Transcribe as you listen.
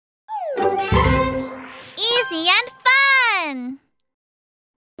Easy&Fun.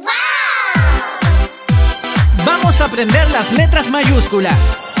 ¡Wow! Vamos a aprender las letras mayúsculas.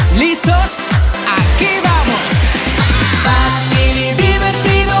 ¿Listos? ¡Aquí vamos! Fácil y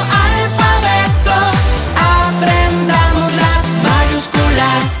divertido alfabeto. Aprendamos las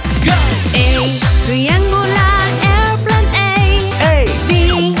mayúsculas. ¡Go! A, triangular, airplane A. A.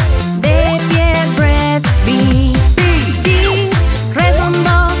 B, de pie, bread B. B. C,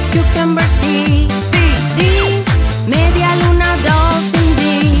 redondo, cucumber C. C. D, media luna, dolphin D.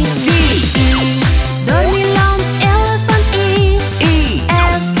 D. E, dormilón, elephant E. E.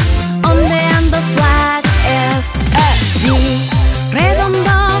 F, ondeando, flag F. F. G,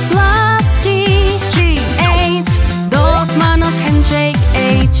 redondo, glove G. G. H, dos manos, handshake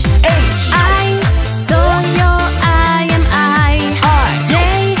H. H. I, soy yo, I am I. J,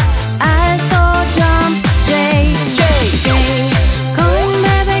 alto, jump J. J. K, con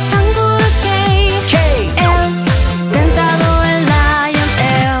bebé, canguro K. K. L, sentado el lion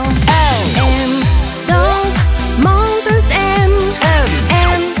L. L. M, dos mountains M.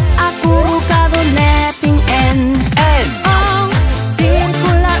 N, acurrucado napping N. N. O,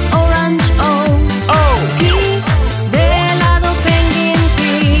 circular orange O. O. P, de lado penguin P.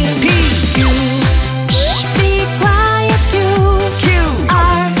 P. Q, shh, be quiet Q. Q.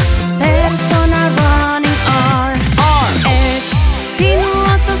 R, persona running R. R. S,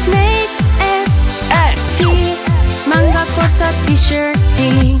 sinuoso snake S. S. T, manga corta t-shirt T.